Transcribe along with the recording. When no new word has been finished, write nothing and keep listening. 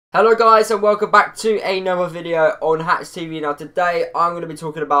Hello guys and welcome back to another video on Hats TV. Now today I'm going to be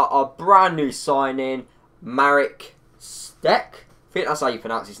talking about our brand new signing, Marek Stech. I think that's how you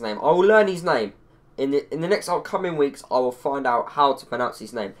pronounce his name. I will learn his name. In the next upcoming weeks I will find out how to pronounce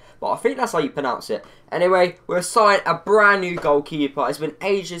his name. But I think that's how you pronounce it. Anyway, we've signed a brand new goalkeeper. It's been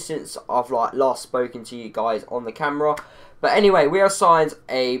ages since I've last spoken to you guys on the camera. But anyway, we have signed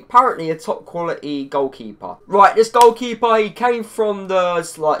apparently a top quality goalkeeper. Right, this goalkeeper, he came from the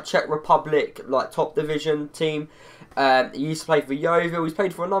Czech Republic top division team. He used to play for Yeovil. He's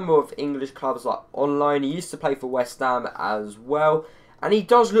played for a number of English clubs online. He used to play for West Ham as well. And he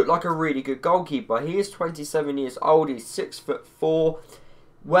does look like a really good goalkeeper. He is 27 years old. He's 6'4".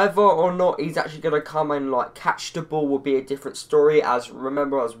 Whether or not he's actually going to come and catch the ball will be a different story. As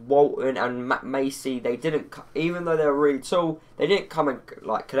Walton and Matt Macy, they didn't, even though they were really tall, they didn't come and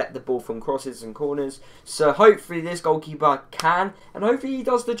collect the ball from crosses and corners. So hopefully this goalkeeper can, and hopefully he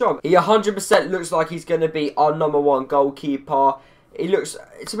does the job. He 100% looks like he's going to be our #1 goalkeeper. He looks,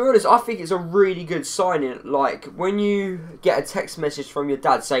 to be honest, I think it's a really good signing. Like, when you get a text message from your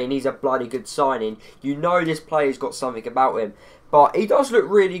dad saying he's a bloody good signing, you know this player's got something about him. But he does look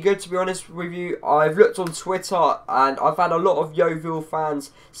really good, to be honest with you. I've looked on Twitter and I've had a lot of Yeovil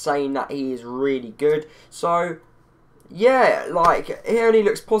fans saying that he is really good. So, yeah, he only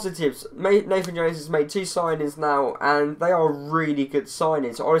looks positives. Nathan Jones has made 2 signings now and they are really good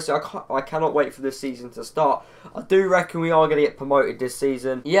signings. Honestly, I cannot wait for this season to start. I do reckon we are going to get promoted this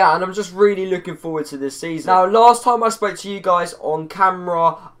season. Yeah, and I'm just really looking forward to this season. Now, last time I spoke to you guys on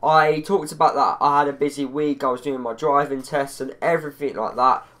camera, I talked about that I had a busy week. I was doing my driving tests and everything like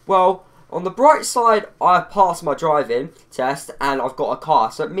that. Well, on the bright side, I passed my driving test and I've got a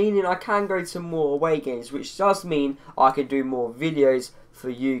car. So meaning I can go to more away games, which does mean I can do more videos for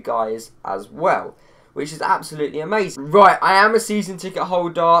you guys as well, which is absolutely amazing. Right, I am a season ticket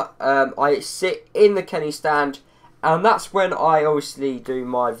holder. I sit in the Kenny stand and that's when I obviously do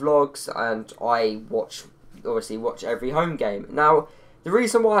my vlogs and I watch every home game. Now, the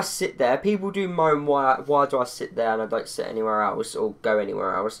reason why I sit there, people do moan why do I sit there and I don't sit anywhere else or go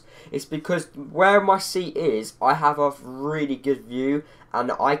anywhere else. It's because where my seat is, I have a really good view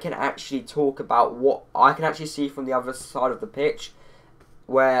and I can actually talk about what I can actually see from the other side of the pitch.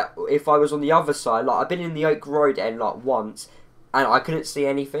 Where if I was on the other side, I've been in the Oak Road end once and I couldn't see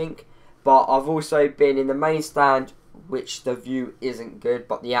anything. But I've also been in the main stand, which the view isn't good,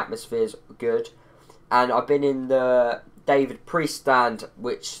 but the atmosphere's good. And I've been in the David Priest stand,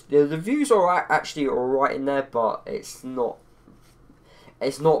 which the views are actually alright in there, but it's not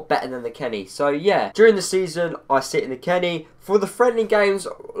better than the Kenny. So yeah, during the season I sit in the Kenny. For the friendly games,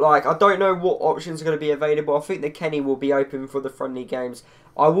 I don't know what options are going to be available. I think the Kenny will be open for the friendly games.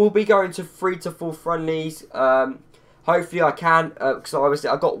 I will be going to 3 to 4 friendlies. Hopefully I can, because obviously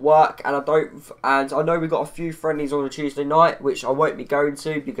I got work and I know we got a few friendlies on a Tuesday night, which I won't be going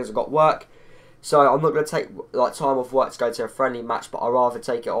to because I got work. So I'm not going to take time off work to go to a friendly match, but I'd rather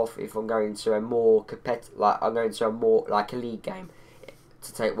take it off if I'm going to a more competitive, I'm going to a more a league game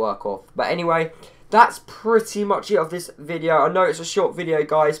to take work off. But anyway, that's pretty much it of this video. I know it's a short video,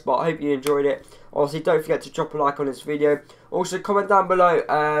 guys, but I hope you enjoyed it. Obviously, don't forget to drop a like on this video. Also, comment down below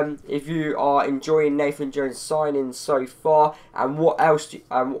if you are enjoying Nathan Jones' signing so far, and what else,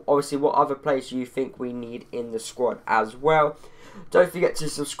 obviously, what other players you think we need in the squad as well. Don't forget to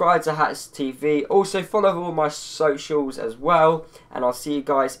subscribe to Hats TV. Also, follow all my socials as well, and I'll see you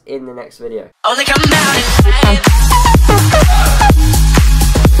guys in the next video.